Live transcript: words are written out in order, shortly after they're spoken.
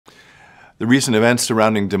The recent events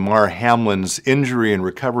surrounding Damar Hamlin's injury and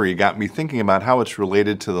recovery got me thinking about how it's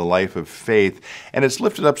related to the life of faith, and it's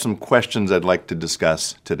lifted up some questions I'd like to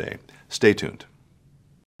discuss today. Stay tuned.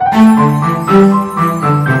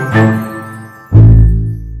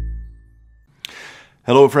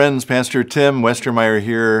 Hello friends, Pastor Tim Westermeyer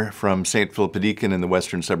here from St. Philip Deacon in the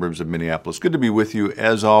western suburbs of Minneapolis. Good to be with you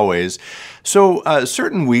as always. So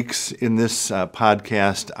certain weeks in this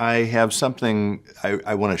podcast, I have something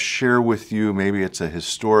I want to share with you. Maybe it's a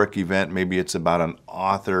historic event, maybe it's about an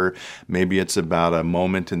author, maybe it's about a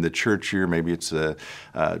moment in the church year, maybe it's a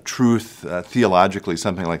truth theologically,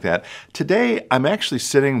 something like that. Today, I'm actually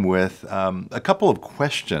sitting with a couple of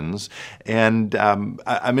questions, and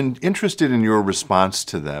I'm interested in your response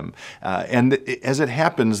to them. And as it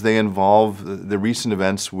happens, they involve the recent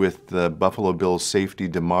events with the Buffalo Bills safety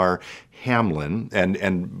Damar Hamlin,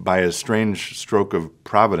 and by a strange stroke of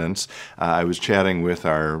providence, I was chatting with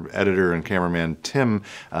our editor and cameraman Tim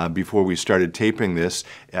before we started taping this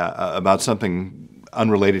about something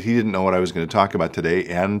unrelated. He didn't know what I was going to talk about today,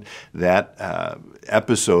 and that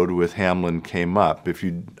episode with Hamlin came up. If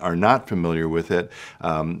you are not familiar with it,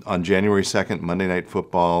 on January 2nd, Monday Night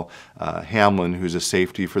Football, Hamlin, who's a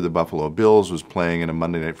safety for the Buffalo Bills, was playing in a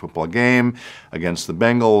Monday Night Football game against the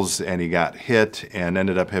Bengals, and he got hit and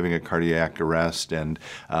ended up having a cardiac arrest. And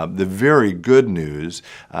the very good news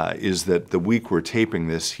is that the week we're taping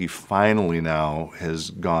this, he finally now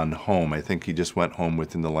has gone home. I think he just went home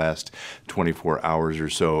within the last 24 hours or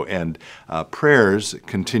so. And prayers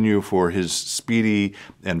continue for his speedy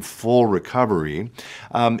and full recovery.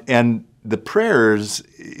 And the prayers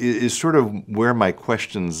is sort of where my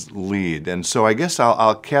questions lead. And so I guess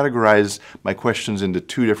I'll categorize my questions into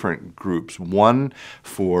two different groups. One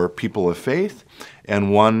for people of faith,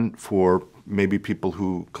 and one for maybe people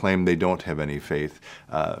who claim they don't have any faith.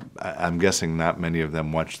 I'm guessing not many of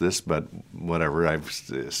them watch this, but whatever, I've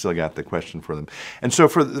still got the question for them. And so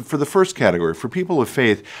for the first category, for people of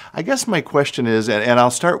faith, I guess my question is, and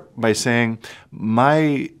I'll start by saying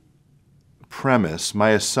my premise, my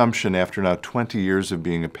assumption after now 20 years of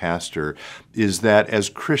being a pastor, is that as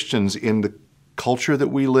Christians in the culture that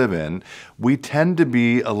we live in, we tend to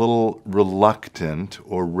be a little reluctant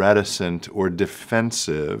or reticent or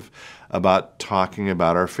defensive about talking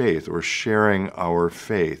about our faith or sharing our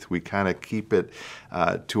faith. We kind of keep it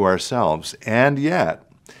to ourselves. And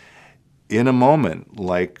yet, in a moment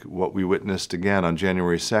like what we witnessed again on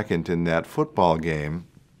January 2nd in that football game,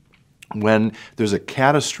 when there's a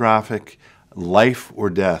catastrophic life or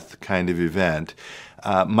death kind of event,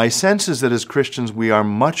 my sense is that as Christians, we are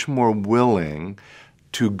much more willing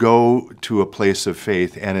to go to a place of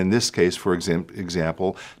faith, and in this case, for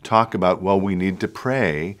example, talk about, well, we need to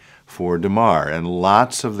pray for Damar. And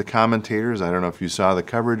lots of the commentators, I don't know if you saw the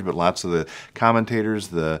coverage, but lots of the commentators,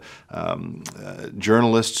 the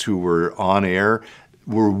journalists who were on air,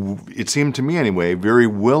 were, it seemed to me anyway, very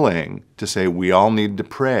willing to say we all need to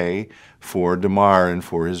pray for Damar and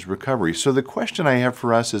for his recovery. So the question I have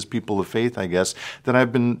for us as people of faith, I guess, that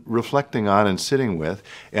I've been reflecting on and sitting with,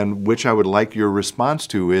 and which I would like your response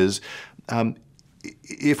to is,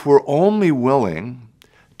 if we're only willing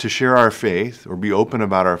to share our faith or be open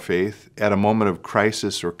about our faith at a moment of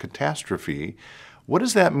crisis or catastrophe, what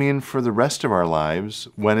does that mean for the rest of our lives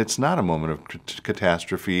when it's not a moment of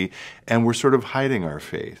catastrophe and we're sort of hiding our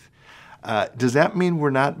faith? Does that mean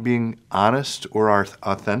we're not being honest or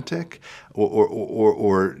authentic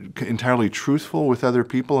or entirely truthful with other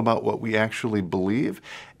people about what we actually believe?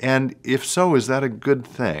 And if so, is that a good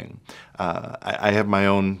thing? I have my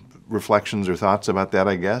own reflections or thoughts about that,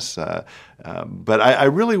 I guess. But I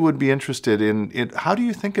really would be interested in how do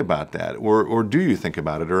you think about that? Or do you think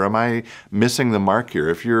about it? Or am I missing the mark here?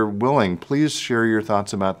 If you're willing, please share your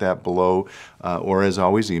thoughts about that below, or as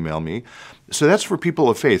always, email me. So that's for people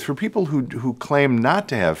of faith. For people who claim not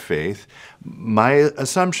to have faith, my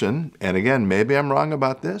assumption, and again, maybe I'm wrong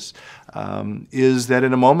about this, is that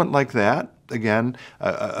in a moment like that, again,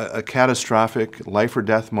 a catastrophic life or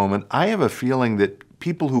death moment, I have a feeling that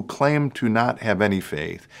people who claim to not have any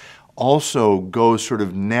faith also go sort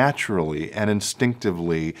of naturally and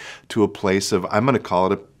instinctively to a place of, I'm going to call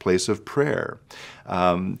it a place of prayer.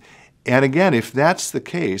 And again, if that's the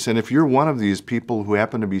case, and if you're one of these people who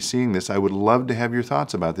happen to be seeing this, I would love to have your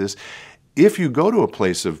thoughts about this. If you go to a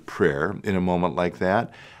place of prayer in a moment like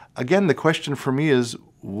that, again, the question for me is,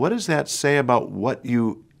 what does that say about what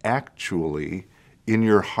you actually in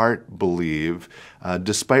your heart believe,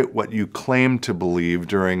 despite what you claim to believe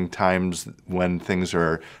during times when things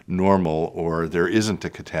are normal or there isn't a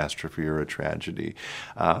catastrophe or a tragedy.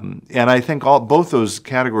 And I think both those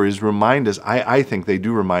categories remind us, I think they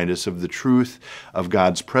do remind us of the truth of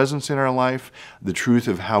God's presence in our life, the truth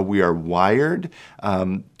of how we are wired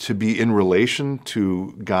to be in relation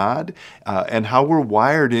to God, and how we're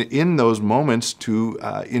wired in those moments to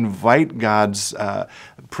invite God's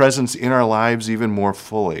presence in our lives even more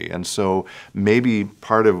fully. And so maybe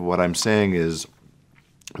part of what I'm saying is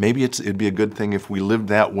maybe it'd be a good thing if we lived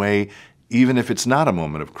that way, even if it's not a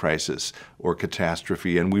moment of crisis or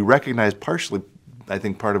catastrophe. And we recognize partially, I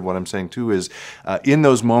think part of what I'm saying too is in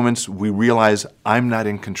those moments we realize I'm not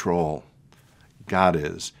in control. God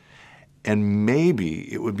is. And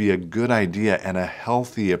maybe it would be a good idea and a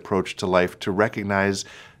healthy approach to life to recognize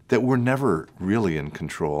that we're never really in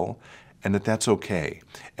control, and that that's okay,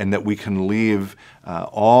 and that we can leave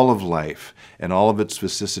all of life and all of its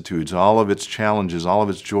vicissitudes, all of its challenges, all of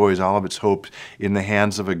its joys, all of its hopes in the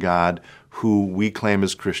hands of a God who we claim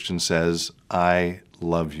as Christians says, I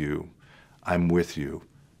love you, I'm with you,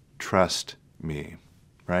 trust me,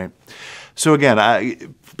 right? So again,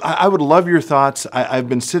 I would love your thoughts. I've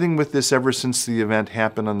been sitting with this ever since the event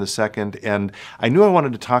happened on the 2nd, and I knew I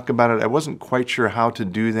wanted to talk about it. I wasn't quite sure how to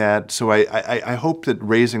do that, so I hope that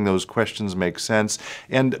raising those questions makes sense.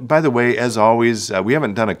 And by the way, as always, we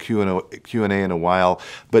haven't done a Q&A in a while,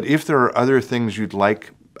 but if there are other things you'd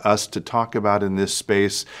like us to talk about in this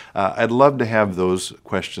space, I'd love to have those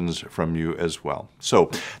questions from you as well. So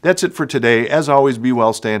that's it for today. As always, be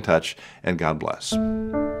well, stay in touch, and God bless.